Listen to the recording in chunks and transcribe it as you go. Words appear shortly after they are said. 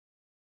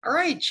All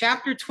right,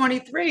 chapter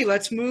 23.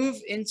 Let's move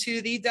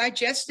into the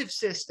digestive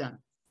system.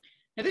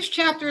 Now, this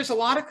chapter is a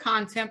lot of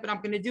content, but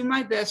I'm going to do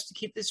my best to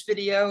keep this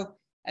video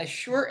as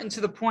short and to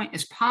the point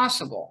as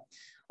possible.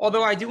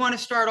 Although I do want to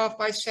start off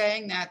by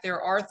saying that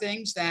there are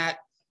things that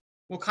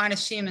will kind of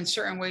seem in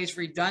certain ways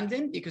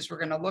redundant because we're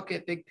going to look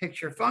at big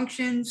picture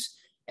functions,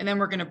 and then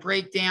we're going to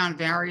break down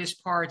various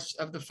parts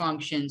of the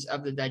functions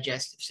of the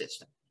digestive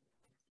system.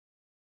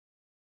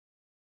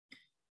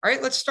 All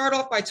right, let's start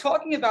off by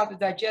talking about the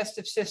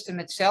digestive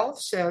system itself.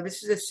 So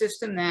this is a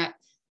system that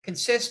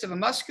consists of a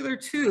muscular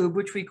tube,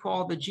 which we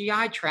call the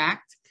GI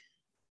tract.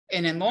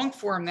 And in long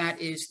form, that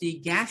is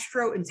the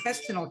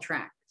gastrointestinal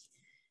tract.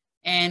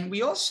 And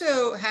we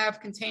also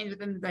have contained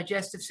within the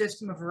digestive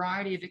system a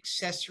variety of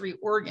accessory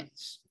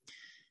organs.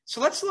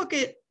 So let's look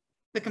at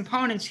the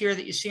components here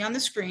that you see on the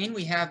screen.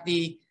 We have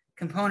the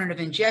component of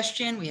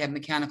ingestion, we have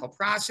mechanical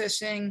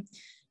processing,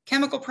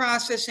 chemical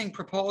processing,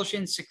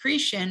 propulsion,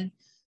 secretion,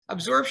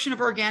 absorption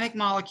of organic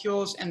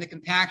molecules, and the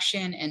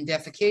compaction and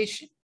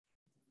defecation.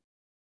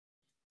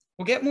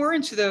 We'll get more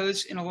into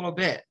those in a little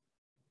bit.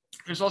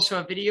 There's also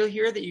a video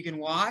here that you can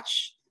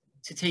watch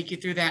to take you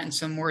through that in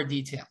some more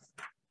detail.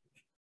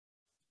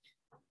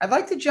 I'd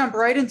like to jump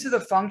right into the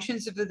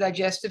functions of the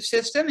digestive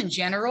system in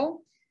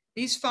general.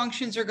 These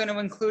functions are going to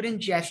include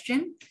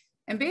ingestion.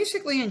 And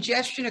basically,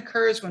 ingestion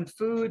occurs when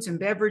foods and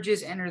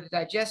beverages enter the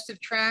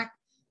digestive tract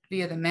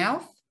via the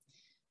mouth.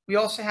 We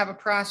also have a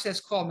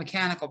process called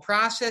mechanical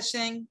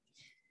processing.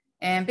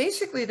 And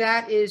basically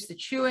that is the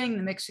chewing,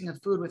 the mixing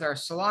of food with our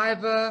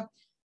saliva,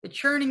 the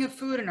churning of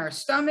food in our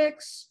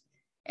stomachs,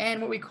 and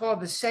what we call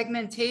the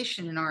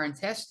segmentation in our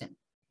intestine.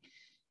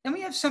 Then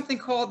we have something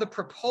called the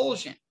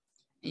propulsion.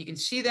 And you can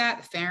see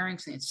that the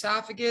pharynx and the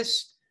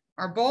esophagus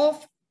are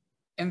both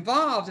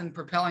involved in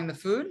propelling the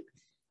food,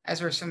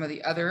 as are some of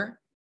the other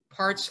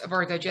parts of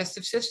our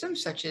digestive system,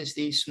 such as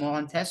the small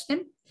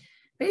intestine.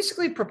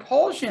 Basically,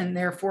 propulsion,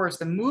 therefore, is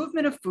the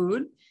movement of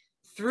food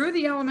through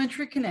the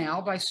alimentary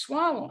canal by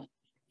swallowing.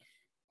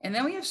 And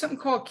then we have something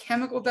called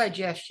chemical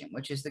digestion,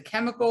 which is the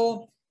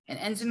chemical and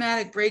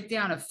enzymatic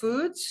breakdown of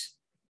foods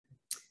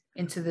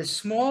into the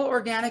small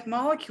organic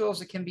molecules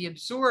that can be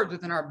absorbed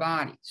within our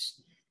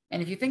bodies. And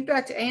if you think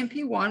back to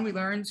A&P1, we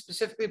learned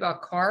specifically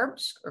about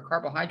carbs or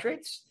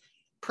carbohydrates,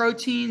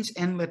 proteins,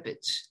 and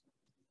lipids.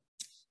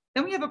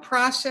 Then we have a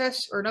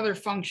process or another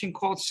function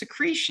called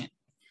secretion.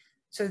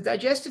 So the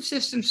digestive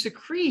system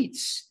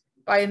secretes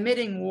by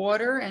emitting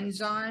water,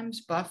 enzymes,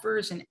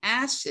 buffers, and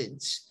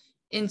acids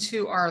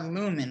into our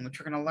lumen, which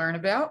we're going to learn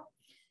about.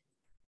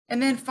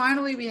 And then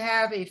finally, we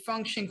have a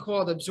function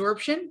called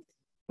absorption,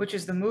 which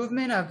is the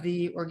movement of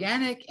the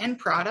organic end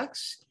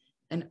products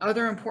and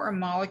other important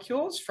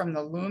molecules from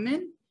the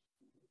lumen,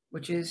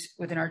 which is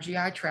within our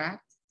GI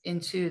tract,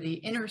 into the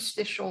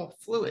interstitial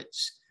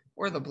fluids,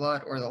 or the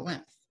blood or the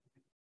lymph.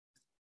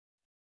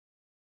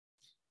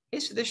 Okay,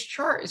 so this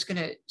chart is going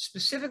to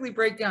specifically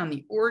break down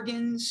the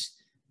organs,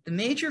 the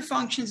major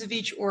functions of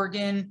each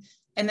organ,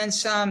 and then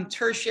some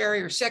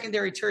tertiary or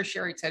secondary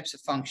tertiary types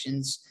of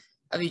functions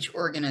of each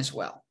organ as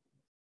well.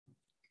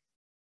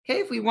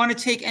 Okay, if we want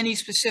to take any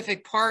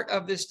specific part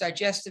of this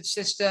digestive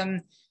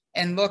system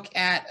and look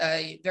at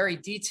a very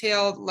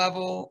detailed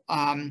level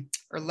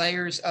or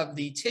layers of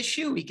the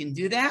tissue, we can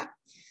do that.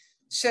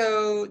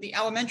 So the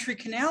alimentary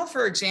canal,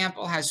 for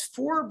example, has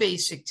 4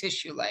 basic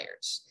tissue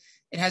layers.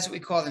 It has what we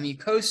call the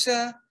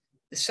mucosa,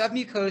 the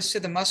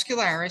submucosa, the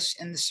muscularis,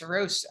 and the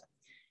serosa.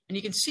 And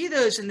you can see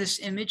those in this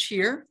image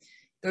here.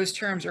 Those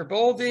terms are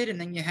bolded, and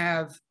then you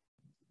have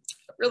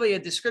really a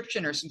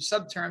description or some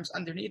subterms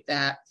underneath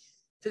that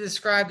to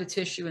describe the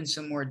tissue in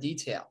some more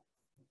detail.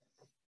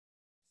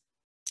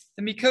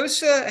 The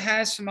mucosa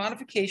has some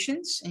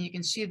modifications, and you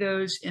can see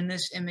those in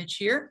this image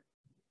here.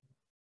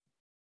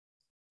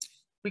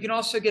 We can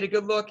also get a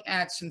good look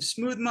at some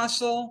smooth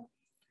muscle.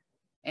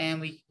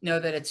 And we know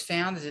that it's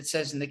found, as it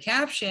says in the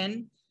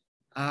caption,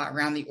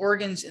 around the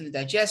organs in the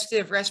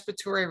digestive,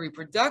 respiratory,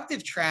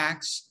 reproductive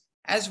tracts,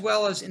 as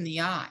well as in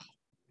the eye.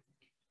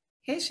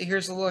 Okay, so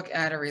here's a look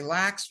at a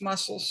relaxed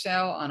muscle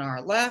cell on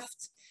our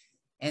left.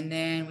 And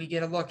then we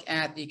get a look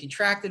at the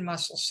contracted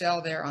muscle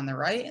cell there on the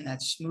right, and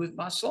that's smooth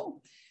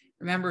muscle.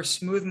 Remember,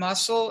 smooth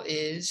muscle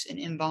is an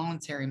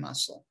involuntary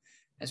muscle,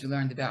 as we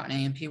learned about in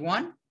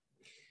A&P1.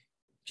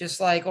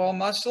 Just like all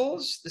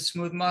muscles, the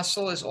smooth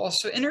muscle is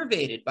also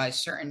innervated by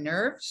certain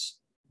nerves.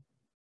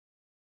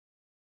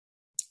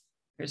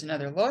 Here's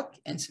another look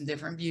and some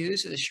different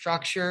views of the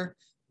structure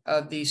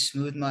of these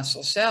smooth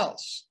muscle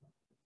cells.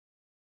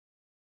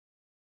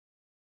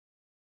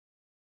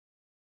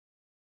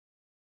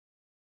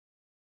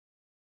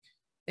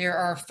 There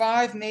are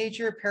 5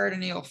 major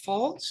peritoneal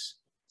folds,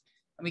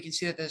 and we can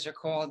see that those are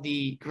called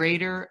the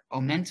greater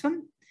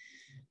omentum,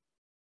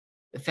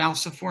 the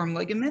falciform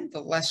ligament, the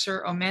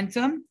lesser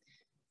omentum,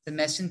 the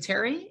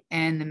mesentery,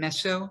 and the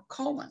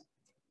mesocolon.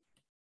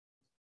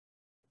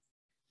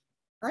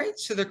 All right,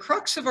 so the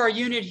crux of our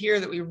unit here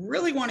that we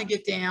really want to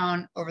get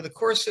down over the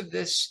course of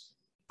this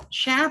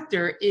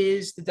chapter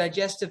is the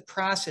digestive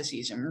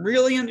processes and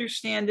really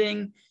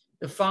understanding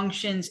the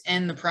functions,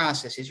 and the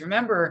processes.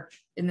 Remember,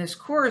 in this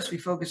course, we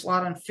focus a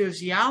lot on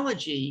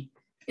physiology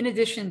in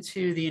addition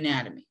to the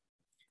anatomy.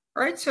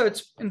 All right, so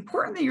it's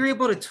important that you're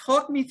able to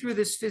talk me through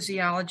this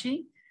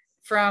physiology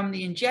from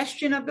the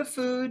ingestion of the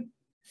food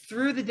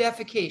through the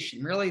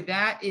defecation. Really,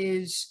 that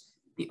is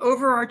the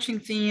overarching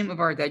theme of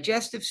our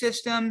digestive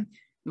system.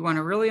 We want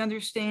to really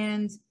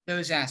understand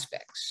those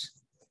aspects.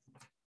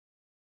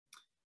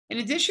 In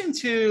addition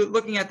to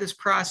looking at this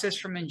process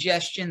from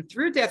ingestion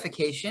through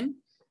defecation,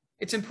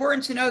 it's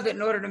important to know that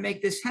in order to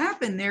make this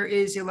happen, there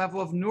is a level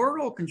of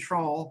neural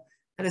control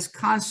that is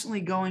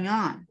constantly going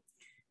on.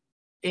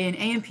 In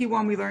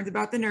A&P1, we learned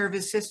about the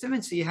nervous system,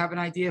 and so you have an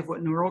idea of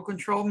what neural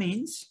control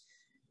means.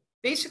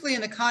 Basically,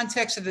 in the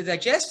context of the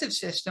digestive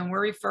system,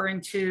 we're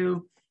referring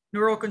to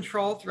neural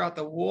control throughout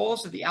the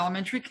walls of the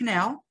alimentary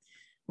canal,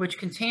 which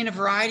contain a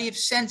variety of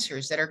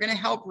sensors that are going to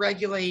help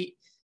regulate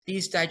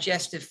these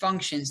digestive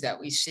functions that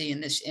we see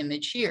in this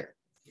image here.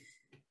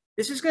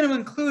 This is going to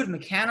include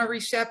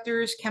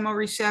mechanoreceptors,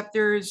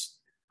 chemoreceptors,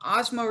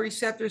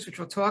 osmoreceptors, which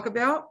we'll talk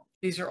about.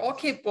 These are all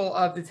capable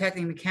of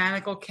detecting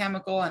mechanical,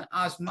 chemical, and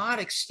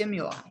osmotic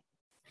stimuli.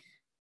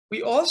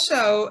 We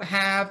also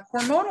have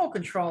hormonal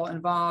control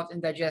involved in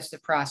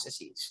digestive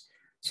processes.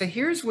 So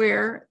here's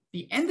where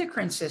the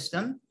endocrine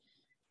system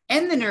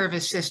and the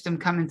nervous system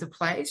come into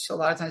play. So a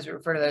lot of times we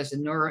refer to that as the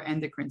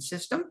neuroendocrine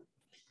system.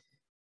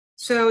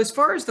 So as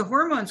far as the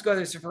hormones go,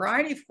 there's a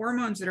variety of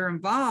hormones that are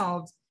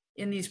involved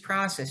in these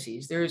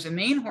processes. There's a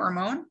main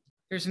hormone.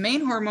 There's a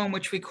main hormone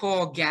which we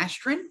call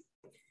gastrin.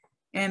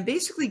 And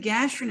basically,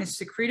 gastrin is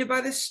secreted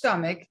by the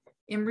stomach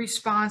in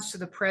response to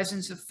the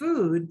presence of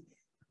food.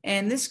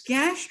 And this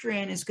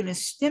gastrin is going to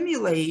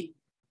stimulate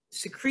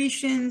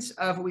secretions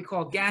of what we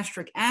call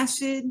gastric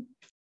acid.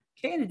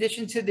 Okay, in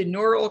addition to the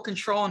neural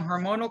control and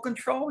hormonal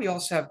control, we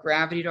also have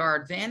gravity to our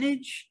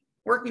advantage,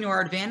 working to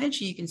our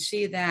advantage. And you can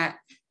see that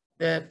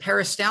the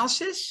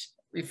peristalsis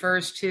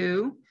refers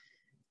to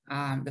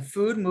the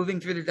food moving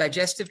through the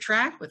digestive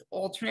tract with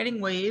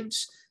alternating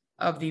waves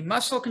of the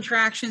muscle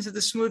contractions of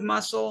the smooth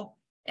muscle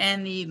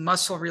and the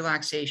muscle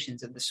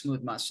relaxations of the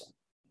smooth muscle.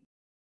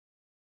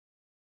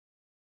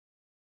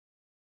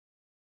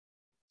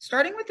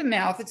 Starting with the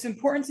mouth, it's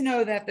important to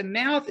know that the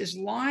mouth is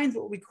lined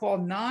with what we call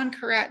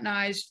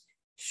non-keratinized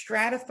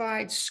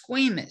stratified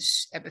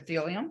squamous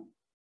epithelium.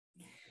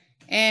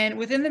 And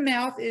within the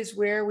mouth is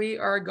where we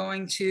are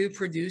going to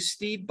produce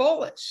the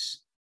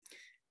bolus,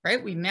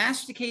 right? We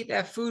masticate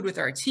that food with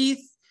our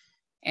teeth,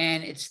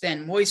 and it's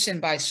then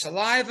moistened by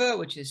saliva,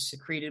 which is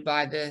secreted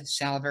by the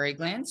salivary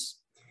glands.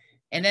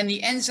 And then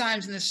the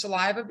enzymes in the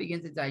saliva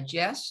begin to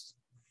digest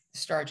the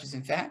starches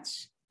and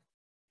fats.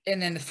 And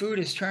then the food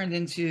is turned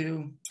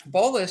into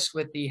bolus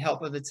with the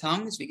help of the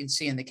tongue, as we can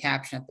see in the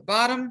caption at the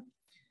bottom.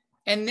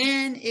 And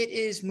then it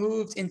is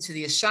moved into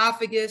the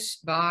esophagus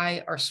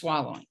by our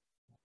swallowing.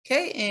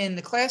 Okay, in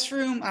the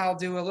classroom, I'll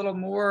do a little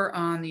more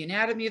on the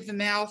anatomy of the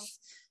mouth.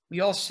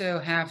 We also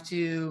have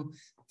to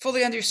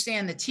fully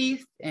understand the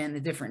teeth and the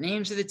different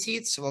names of the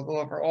teeth, so we'll go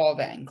over all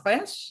that in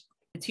class.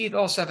 The teeth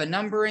also have a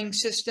numbering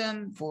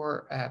system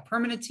for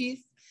permanent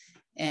teeth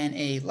and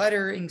a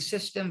lettering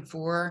system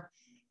for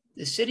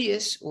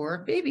deciduous or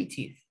baby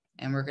teeth,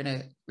 and we're going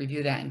to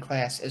review that in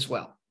class as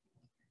well.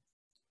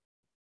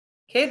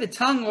 Okay, the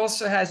tongue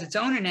also has its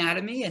own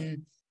anatomy,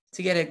 and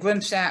to get a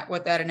glimpse at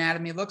what that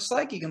anatomy looks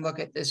like, you can look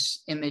at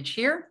this image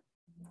here.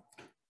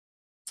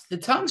 The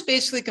tongue's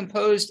basically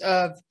composed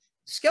of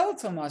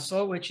skeletal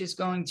muscle, which is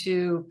going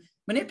to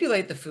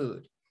manipulate the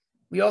food.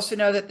 We also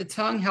know that the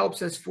tongue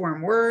helps us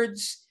form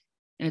words,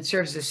 and it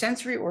serves as a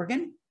sensory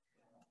organ.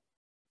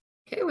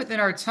 Okay, within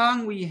our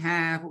tongue, we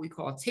have what we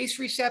call taste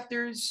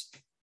receptors,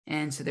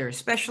 and so there are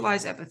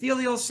specialized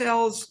epithelial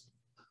cells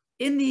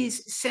in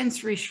these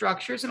sensory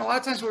structures, and a lot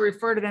of times we'll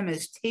refer to them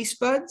as taste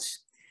buds.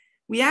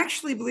 We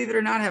actually, believe it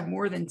or not, have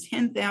more than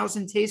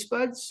 10,000 taste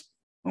buds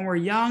when we're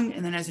young,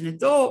 and then as an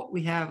adult,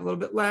 we have a little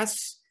bit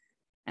less,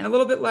 and a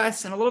little bit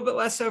less, and a little bit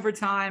less over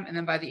time, and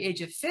then by the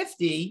age of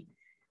 50,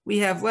 we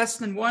have less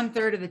than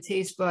 1/3 of the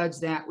taste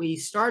buds that we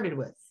started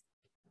with.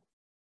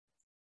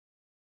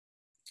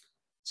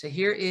 So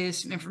here is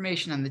some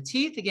information on the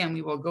teeth. Again,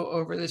 we will go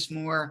over this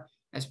more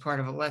as part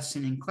of a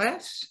lesson in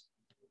class.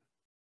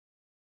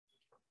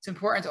 It's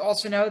important to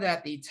also know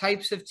that the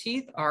types of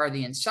teeth are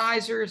the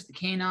incisors, the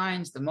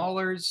canines, the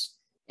molars,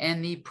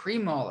 and the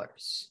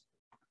premolars.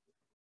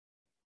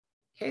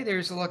 Okay,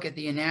 there's a look at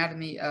the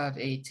anatomy of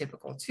a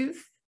typical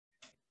tooth.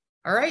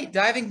 All right,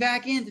 diving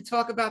back in to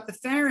talk about the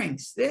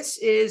pharynx. This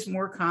is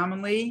more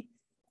commonly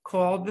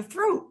called the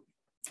throat.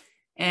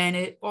 And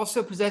it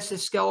also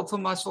possesses skeletal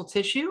muscle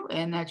tissue,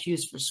 and that's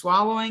used for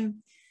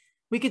swallowing.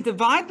 We can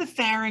divide the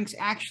pharynx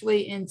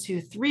actually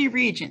into 3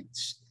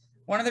 regions.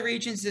 One of the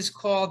regions is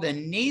called the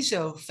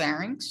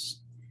nasopharynx.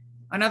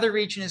 Another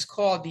region is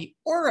called the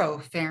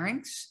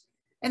oropharynx.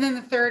 And then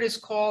the third is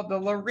called the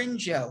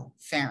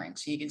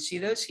laryngopharynx. You can see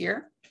those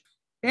here.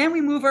 Then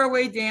we move our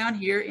way down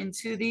here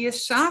into the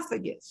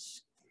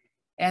esophagus.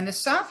 And the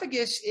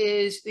esophagus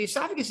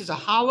is a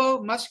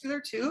hollow muscular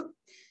tube,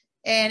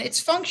 and its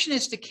function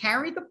is to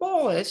carry the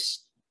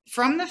bolus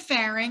from the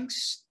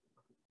pharynx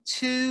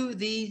to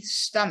the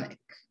stomach,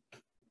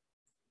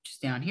 which is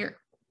down here.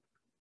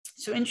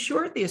 So in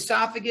short, the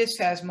esophagus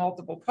has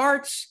multiple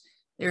parts.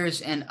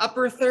 There's an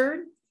upper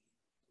third,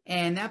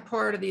 and that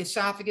part of the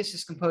esophagus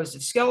is composed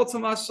of skeletal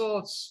muscle.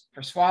 It's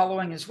for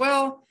swallowing as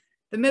well.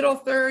 The middle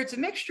third is a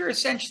mixture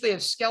essentially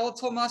of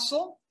skeletal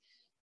muscle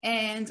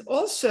and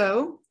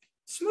also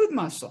smooth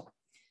muscle.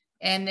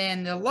 And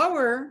then the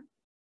lower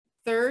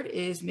third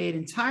is made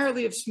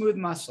entirely of smooth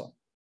muscle.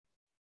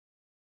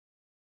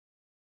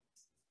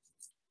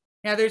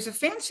 Now there's a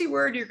fancy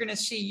word you're going to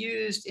see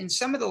used in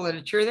some of the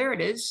literature. There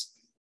it is.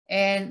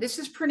 And this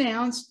is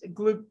pronounced,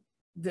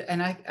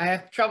 and I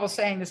have trouble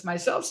saying this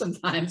myself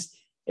sometimes,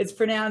 it's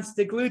pronounced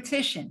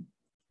deglutition.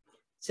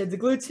 So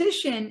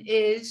deglutition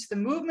is the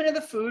movement of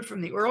the food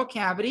from the oral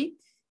cavity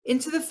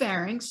into the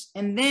pharynx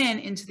and then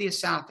into the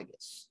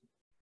esophagus.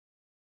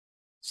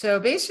 So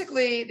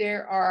basically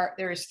there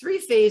is 3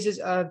 phases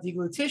of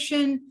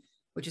deglutition,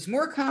 which is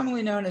more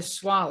commonly known as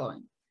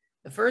swallowing.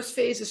 The first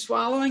phase of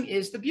swallowing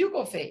is the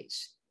buccal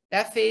phase.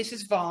 That phase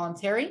is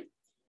voluntary.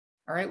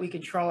 All right, we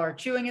control our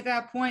chewing at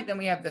that point. Then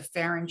we have the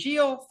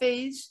pharyngeal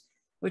phase,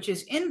 which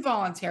is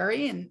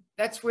involuntary, and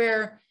that's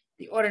where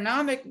the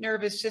autonomic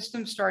nervous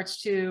system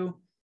starts to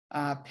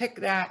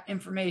pick that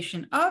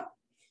information up.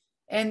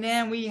 And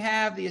then we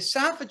have the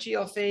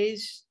esophageal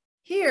phase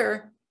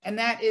here, and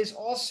that is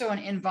also an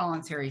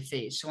involuntary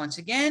phase. So once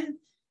again,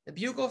 the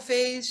buccal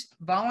phase,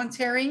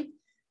 voluntary,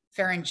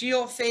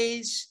 pharyngeal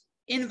phase,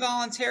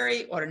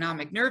 involuntary,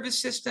 autonomic nervous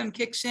system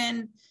kicks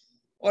in.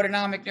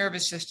 Autonomic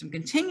nervous system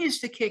continues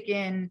to kick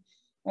in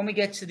when we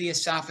get to the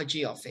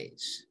esophageal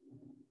phase.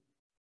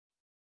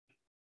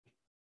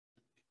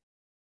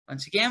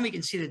 Once again, we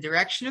can see the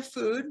direction of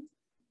food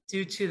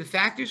due to the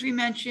factors we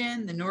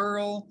mentioned, the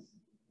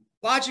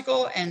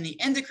neurological and the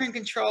endocrine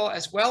control,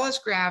 as well as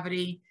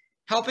gravity,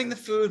 helping the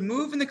food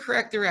move in the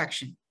correct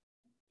direction.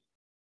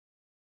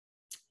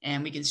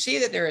 And we can see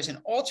that there is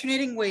an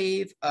alternating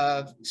wave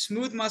of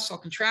smooth muscle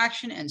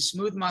contraction and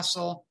smooth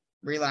muscle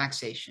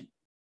relaxation.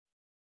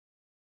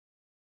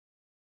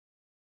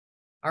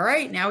 All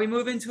right, now we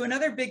move into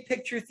another big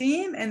picture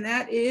theme, and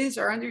that is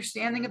our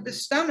understanding of the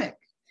stomach.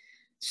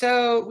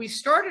 So we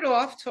started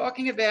off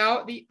talking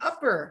about the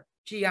upper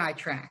GI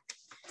tract,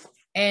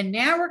 and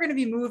now we're going to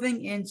be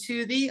moving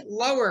into the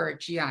lower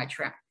GI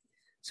tract.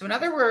 So in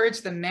other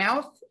words, the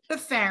mouth, the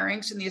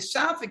pharynx, and the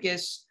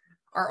esophagus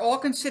are all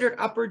considered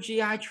upper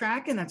GI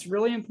tract, and that's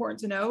really important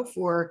to know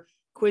for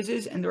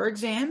quizzes and or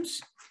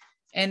exams.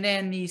 And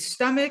then the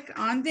stomach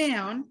on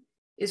down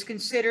is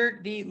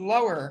considered the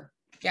lower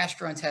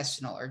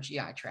gastrointestinal or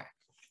GI tract.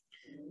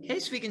 Okay,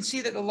 so we can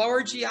see that the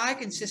lower GI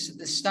consists of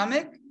the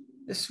stomach,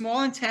 the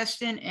small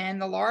intestine,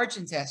 and the large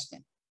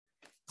intestine.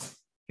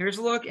 Here's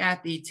a look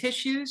at the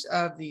tissues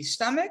of the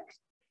stomach.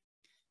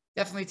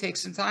 Definitely take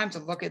some time to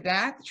look at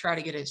that to try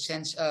to get a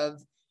sense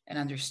of and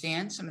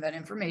understand some of that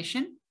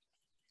information.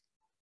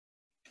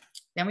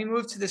 Then we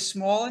move to the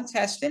small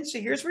intestine.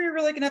 So here's where you're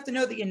really going to have to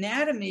know the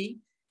anatomy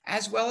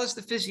as well as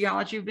the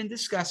physiology we've been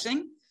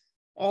discussing.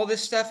 All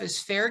this stuff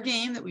is fair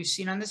game that we've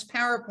seen on this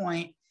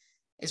PowerPoint.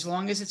 As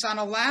long as it's on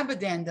a lab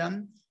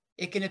addendum,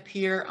 it can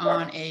appear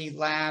on a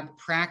lab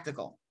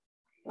practical.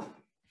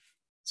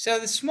 So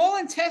the small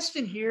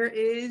intestine here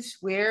is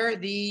where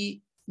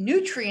the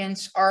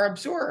nutrients are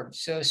absorbed.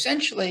 So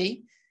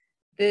essentially,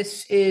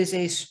 this is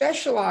a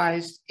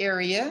specialized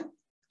area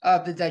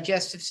of the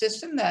digestive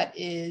system that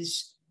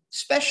is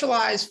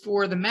specialized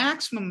for the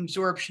maximum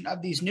absorption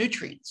of these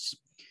nutrients.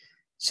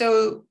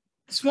 So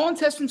the small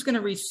intestine is going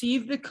to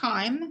receive the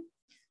chyme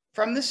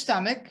from the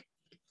stomach,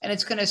 and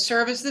it's going to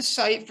serve as the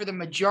site for the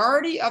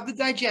majority of the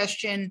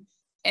digestion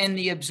and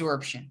the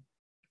absorption.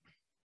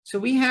 So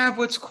we have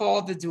what's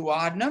called the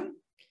duodenum,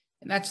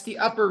 and that's the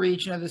upper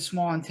region of the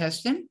small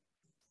intestine.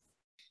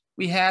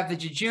 We have the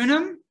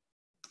jejunum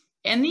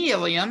and the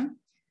ileum,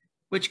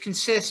 which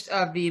consists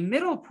of the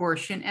middle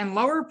portion and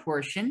lower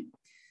portion,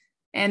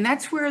 and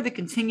that's where the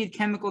continued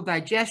chemical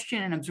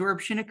digestion and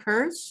absorption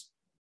occurs.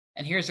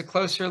 And here's a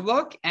closer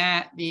look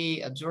at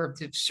the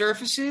absorptive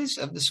surfaces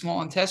of the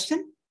small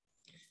intestine.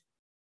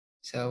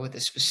 So with a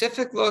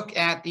specific look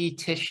at the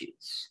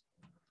tissues.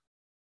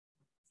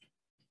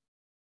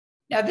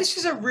 Now, this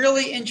is a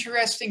really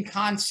interesting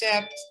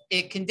concept.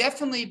 It can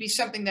definitely be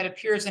something that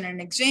appears in an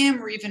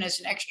exam or even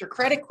as an extra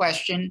credit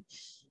question,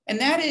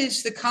 and that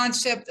is the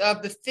concept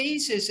of the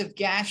phases of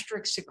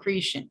gastric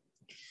secretion.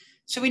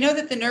 So we know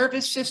that the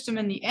nervous system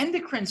and the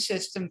endocrine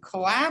system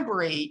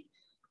collaborate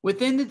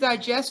within the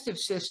digestive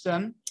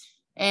system,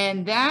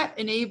 and that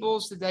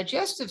enables the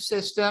digestive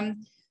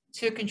system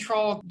to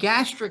control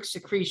gastric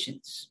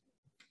secretions.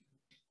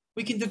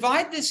 We can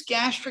divide this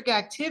gastric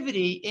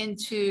activity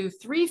into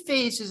 3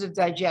 phases of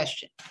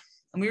digestion,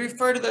 and we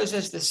refer to those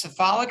as the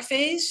cephalic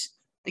phase,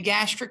 the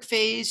gastric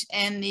phase,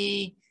 and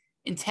the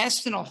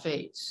intestinal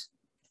phase.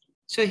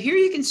 So here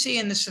you can see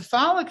in the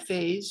cephalic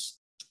phase,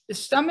 the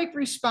stomach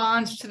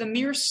responds to the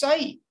mere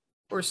sight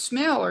or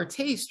smell or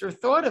taste or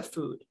thought of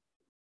food.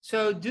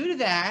 So due to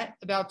that,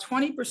 about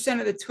 20%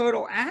 of the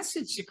total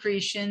acid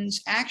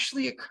secretions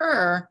actually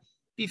occur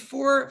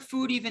before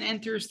food even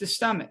enters the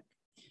stomach.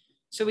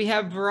 So we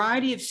have a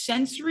variety of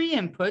sensory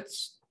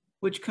inputs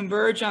which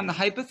converge on the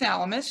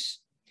hypothalamus.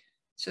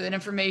 So that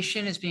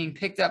information is being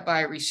picked up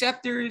by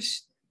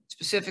receptors,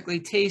 specifically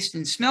taste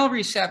and smell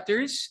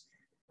receptors.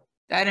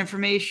 That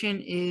information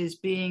is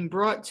being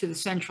brought to the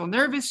central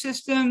nervous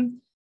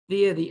system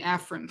via the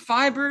afferent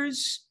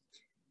fibers,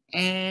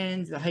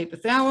 and the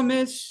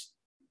hypothalamus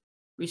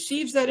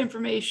receives that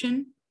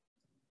information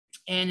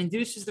and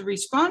induces the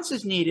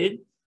responses needed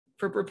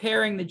for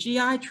preparing the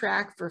GI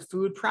tract for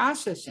food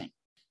processing.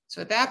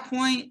 So at that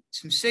point,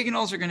 some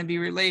signals are going to be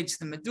relayed to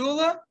the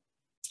medulla,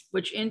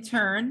 which in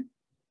turn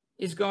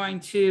is going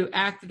to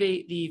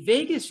activate the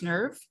vagus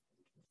nerve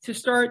to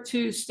start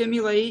to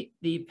stimulate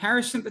the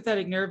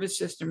parasympathetic nervous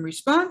system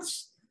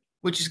response,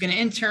 which is going to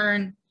in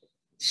turn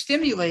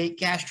stimulate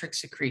gastric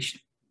secretion.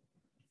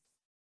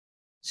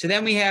 So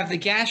then we have the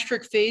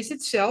gastric phase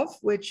itself,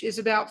 which is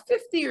about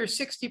 50 or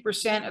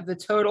 60% of the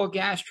total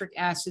gastric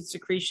acid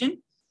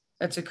secretion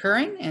that's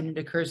occurring, and it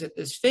occurs at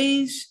this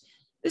phase.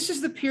 This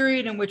is the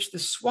period in which the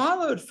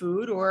swallowed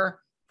food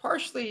or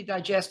partially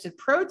digested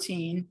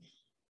protein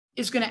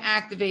is going to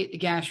activate the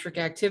gastric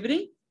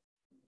activity.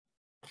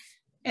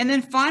 And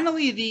then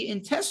finally, the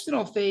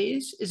intestinal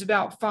phase is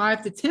about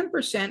 5 to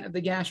 10% of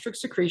the gastric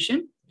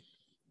secretion,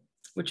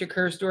 which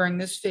occurs during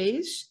this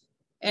phase.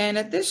 And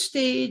at this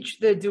stage,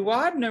 the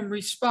duodenum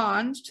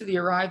responds to the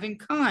arriving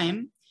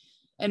chyme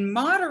and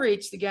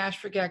moderates the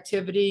gastric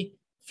activity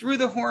through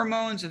the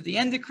hormones of the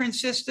endocrine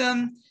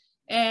system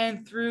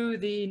and through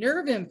the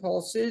nerve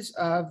impulses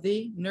of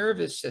the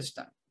nervous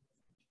system.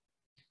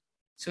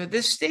 So at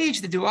this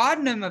stage, the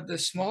duodenum of the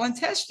small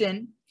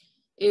intestine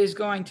is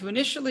going to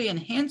initially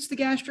enhance the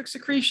gastric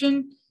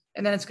secretion,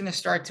 and then it's going to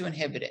start to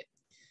inhibit it.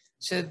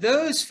 So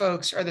those,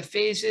 folks, are the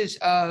phases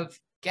of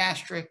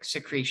gastric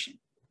secretion.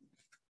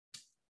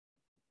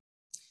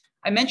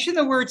 I mentioned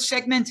the word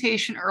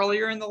segmentation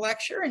earlier in the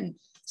lecture, and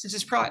since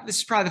this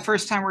is probably the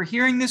first time we're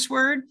hearing this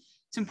word,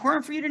 it's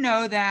important for you to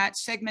know that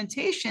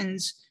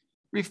segmentations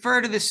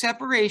refer to the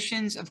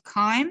separations of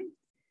chyme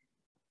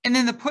and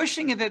then the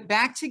pushing of it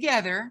back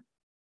together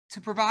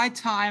to provide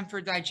time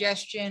for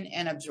digestion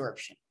and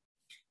absorption.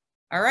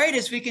 All right,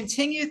 as we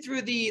continue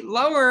through the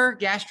lower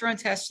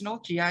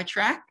gastrointestinal GI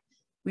tract,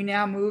 we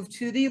now move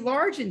to the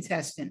large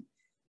intestine.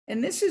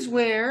 And this is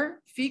where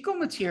fecal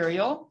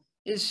material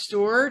is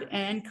stored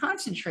and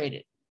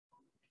concentrated.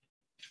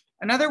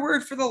 Another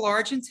word for the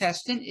large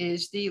intestine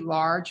is the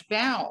large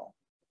bowel.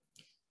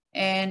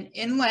 And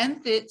in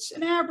length, it's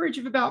an average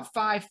of about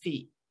 5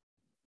 feet.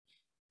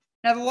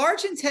 Now, the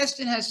large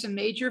intestine has some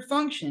major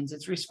functions.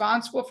 It's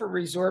responsible for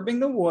resorbing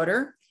the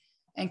water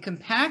and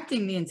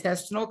compacting the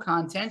intestinal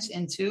contents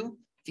into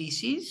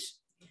feces.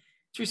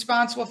 It's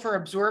responsible for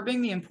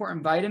absorbing the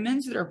important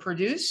vitamins that are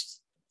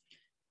produced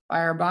by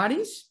our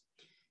bodies.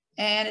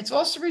 And it's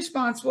also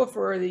responsible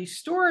for the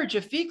storage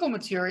of fecal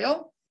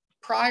material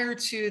prior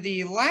to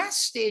the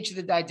last stage of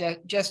the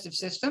digestive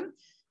system,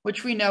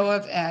 which we know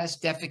of as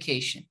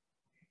defecation.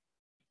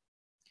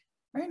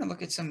 All right, now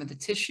look at some of the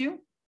tissue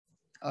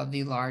of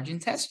the large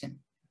intestine.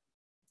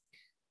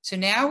 So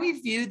now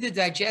we've viewed the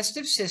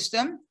digestive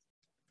system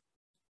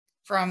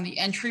from the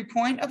entry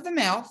point of the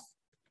mouth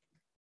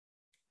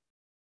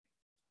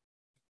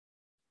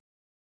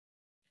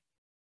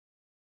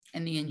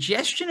and the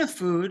ingestion of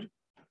food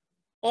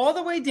all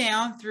the way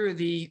down through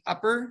the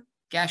upper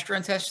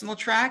gastrointestinal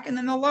tract and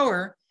then the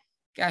lower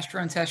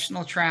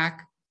gastrointestinal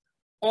tract,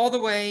 all the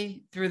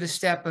way through the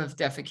step of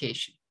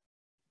defecation.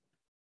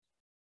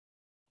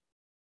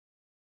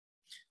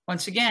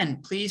 Once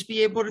again, please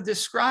be able to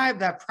describe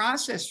that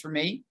process for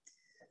me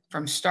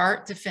from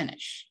start to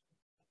finish.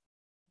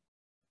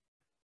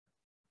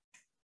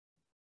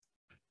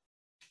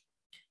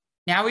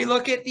 Now we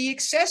look at the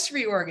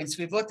accessory organs.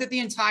 We've looked at the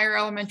entire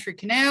alimentary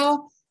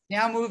canal.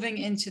 Now moving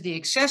into the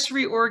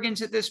accessory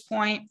organs at this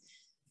point,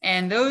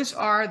 and those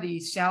are the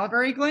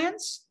salivary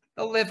glands,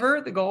 the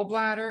liver, the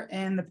gallbladder,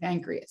 and the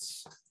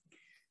pancreas.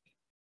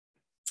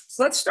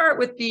 So let's start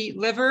with the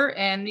liver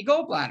and the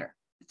gallbladder,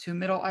 the two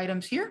middle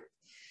items here.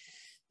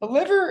 The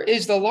liver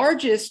is the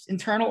largest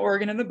internal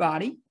organ of the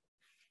body,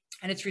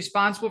 and it's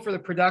responsible for the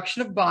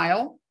production of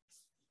bile.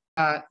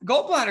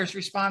 Gallbladder is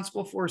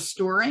responsible for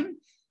storing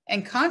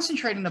and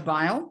concentrating the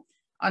bile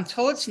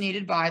until it's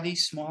needed by the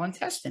small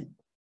intestine.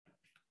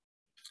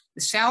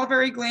 The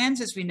salivary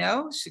glands, as we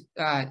know,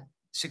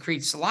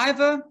 secrete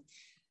saliva,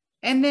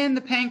 and then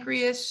the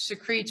pancreas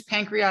secretes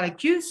pancreatic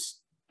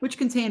juice, which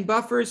contain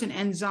buffers and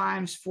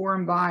enzymes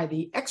formed by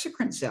the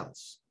exocrine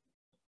cells.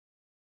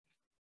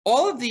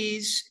 All of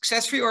these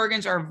accessory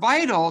organs are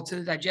vital to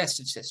the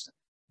digestive system.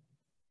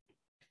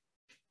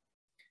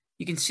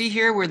 You can see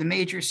here where the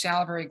major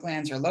salivary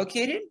glands are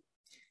located,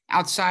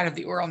 outside of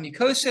the oral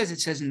mucosa, as it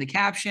says in the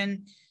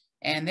caption,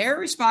 and they're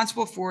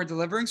responsible for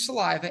delivering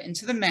saliva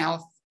into the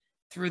mouth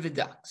through the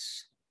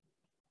ducts.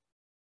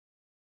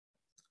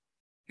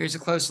 Here's a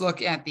close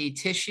look at the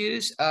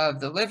tissues of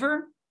the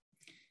liver.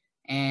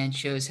 and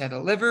shows how the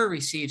liver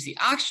receives the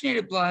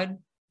oxygenated blood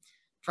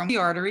from the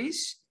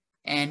arteries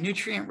and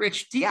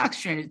nutrient-rich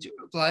deoxygenated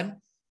blood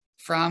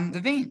from the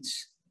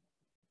veins.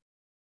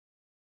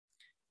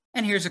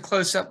 And here's a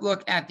close-up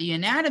look at the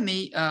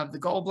anatomy of the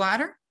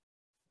gallbladder.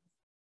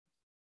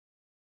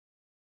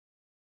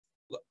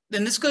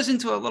 Then this goes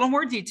into a little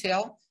more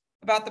detail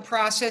about the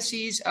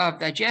processes of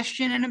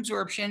digestion and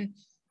absorption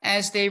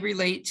as they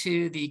relate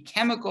to the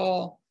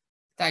chemical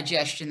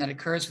digestion that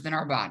occurs within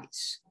our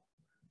bodies.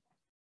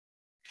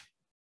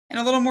 And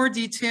a little more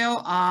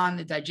detail on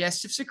the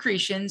digestive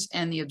secretions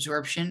and the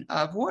absorption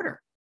of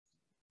water.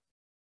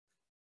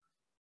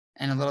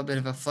 And a little bit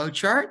of a flow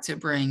chart to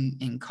bring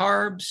in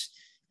carbs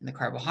and the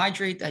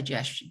carbohydrate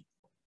digestion.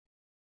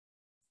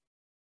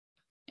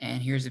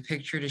 And here's a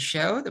picture to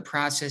show the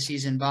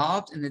processes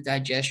involved in the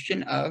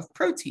digestion of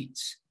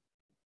proteins,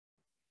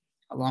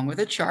 along with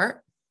a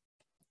chart.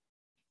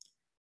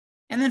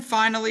 And then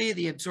finally,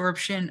 the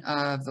absorption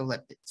of the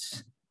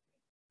lipids.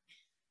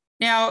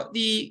 Now,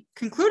 the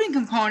concluding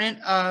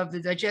component of the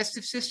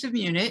digestive system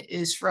unit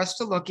is for us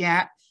to look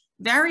at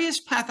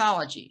various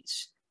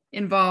pathologies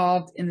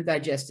involved in the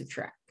digestive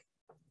tract.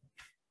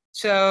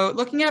 So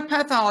looking at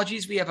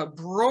pathologies, we have a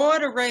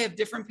broad array of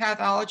different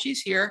pathologies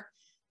here,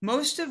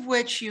 most of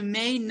which you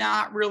may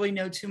not really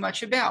know too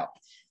much about.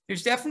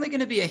 There's definitely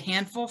going to be a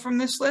handful from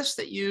this list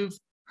that you've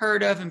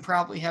heard of and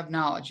probably have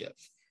knowledge of.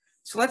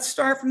 So let's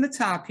start from the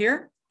top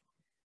here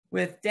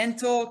with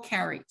dental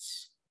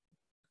caries.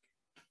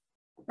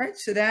 Right,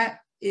 so that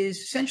is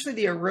essentially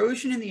the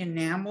erosion in the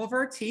enamel of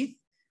our teeth,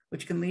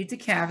 which can lead to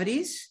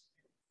cavities.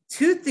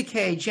 Tooth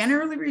decay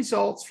generally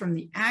results from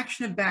the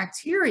action of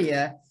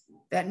bacteria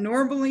that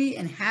normally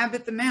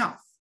inhabit the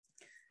mouth.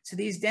 So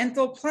these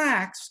dental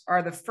plaques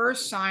are the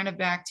first sign of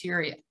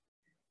bacteria.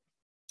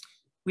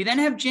 We then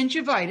have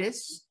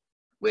gingivitis,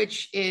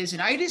 which is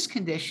an itis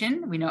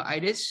condition. We know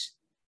itis,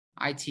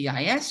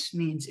 I-T-I-S,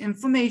 means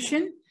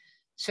inflammation.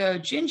 So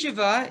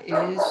gingiva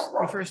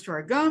refers to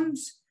our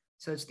gums.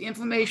 So it's the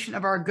inflammation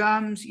of our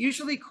gums,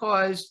 usually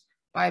caused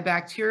by a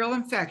bacterial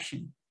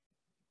infection.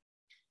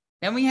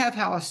 Then we have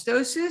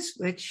halitosis,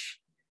 which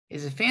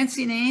is a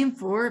fancy name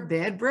for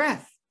bad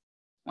breath.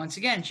 Once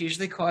again, it's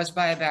usually caused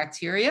by a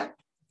bacteria.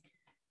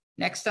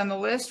 Next on the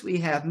list, we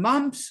have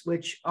mumps,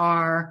 which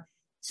are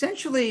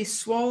essentially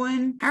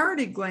swollen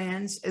parotid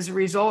glands as a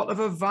result of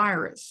a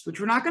virus, which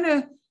we're not going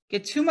to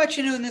get too much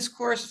into in this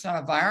course. It's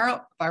not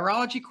a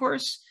virology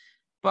course,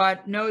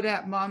 but know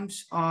that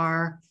mumps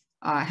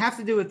have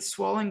to do with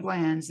swollen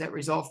glands that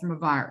result from a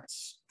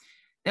virus.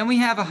 Then we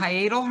have a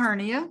hiatal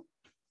hernia.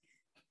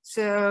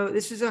 So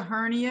this is a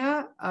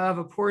hernia of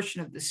a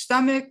portion of the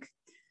stomach.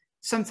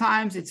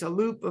 Sometimes it's a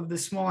loop of the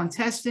small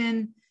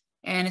intestine.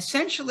 And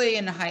essentially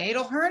in the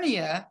hiatal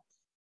hernia,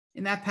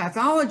 in that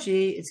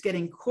pathology, it's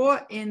getting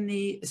caught in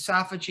the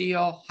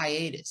esophageal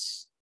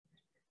hiatus,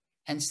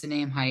 hence the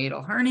name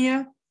hiatal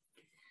hernia.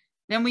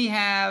 Then we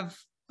have,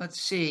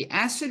 let's see,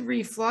 acid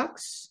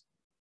reflux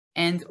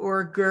and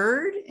or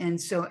GERD.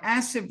 And so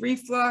acid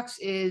reflux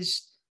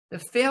is the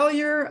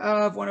failure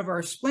of one of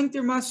our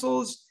sphincter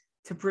muscles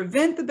to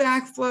prevent the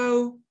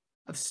backflow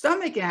of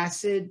stomach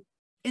acid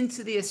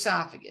into the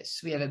esophagus.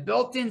 We have a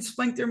built-in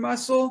sphincter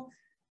muscle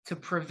to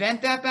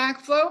prevent that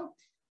backflow.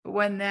 But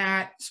when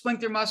that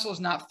sphincter muscle is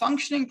not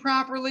functioning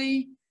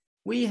properly,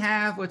 we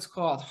have what's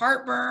called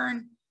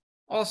heartburn,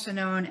 also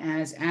known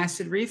as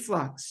acid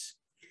reflux.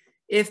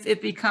 If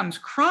it becomes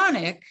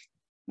chronic,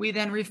 we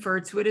then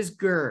refer to it as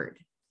GERD.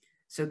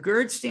 So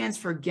GERD stands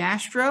for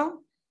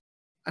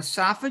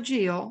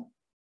gastroesophageal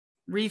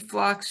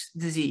reflux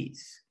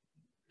disease.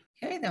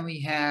 Okay, then we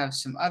have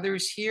some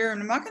others here,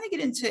 and I'm not going to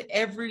get into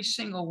every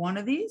single one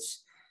of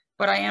these,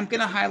 but I am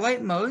going to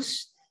highlight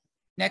most.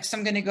 Next,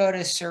 I'm going to go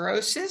to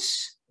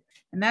cirrhosis,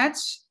 and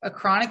that's a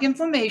chronic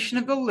inflammation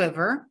of the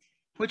liver,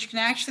 which can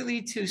actually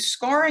lead to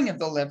scarring of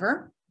the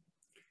liver.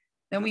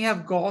 Then we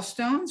have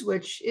gallstones,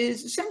 which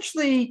is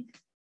essentially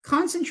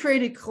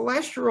concentrated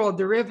cholesterol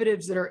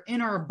derivatives that are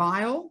in our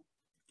bile.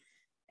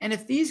 And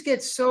if these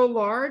get so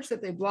large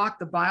that they block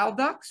the bile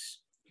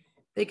ducts,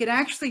 they could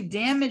actually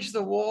damage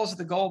the walls of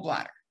the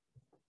gallbladder.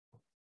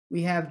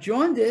 We have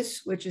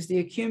jaundice, which is the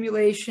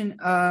accumulation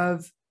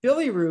of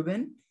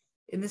bilirubin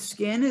in the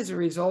skin as a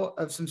result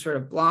of some sort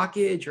of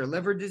blockage or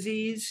liver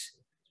disease.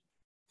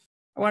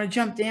 I want to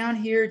jump down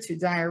here to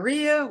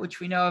diarrhea, which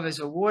we know of as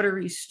a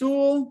watery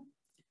stool,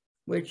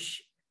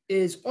 which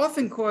is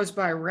often caused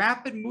by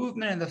rapid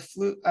movement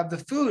of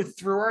the food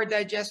through our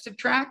digestive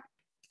tract,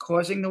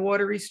 causing the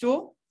watery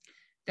stool.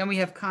 Then we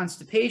have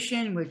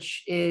constipation,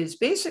 which is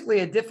basically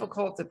a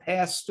difficult to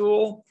pass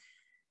stool.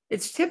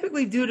 It's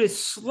typically due to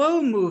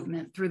slow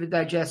movement through the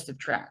digestive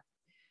tract.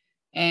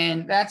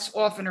 And that's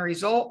often a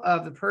result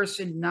of the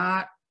person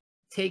not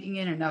taking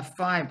in enough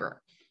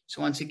fiber.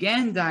 So once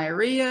again,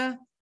 diarrhea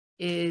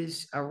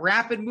is a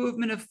rapid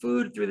movement of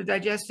food through the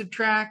digestive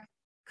tract.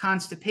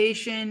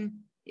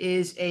 Constipation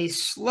is a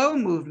slow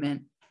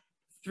movement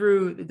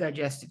through the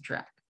digestive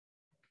tract.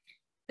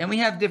 Then we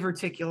have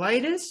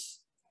diverticulitis,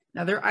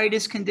 another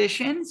itis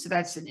condition. So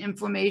that's an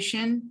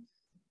inflammation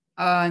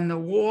in the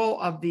wall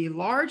of the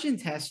large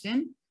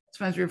intestine.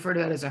 Sometimes we refer to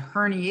that as a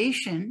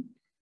herniation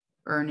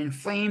or an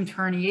inflamed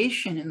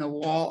herniation in the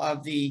wall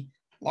of the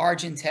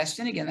large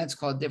intestine. Again, that's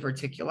called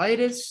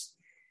diverticulitis.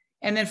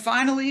 And then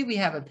finally, we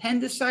have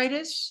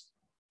appendicitis,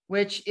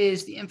 which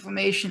is the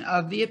inflammation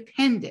of the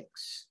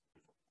appendix.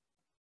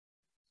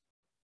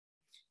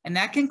 And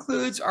that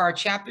concludes our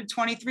Chapter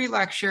 23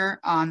 lecture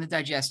on the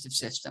digestive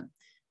system.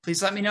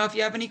 Please let me know if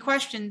you have any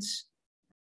questions.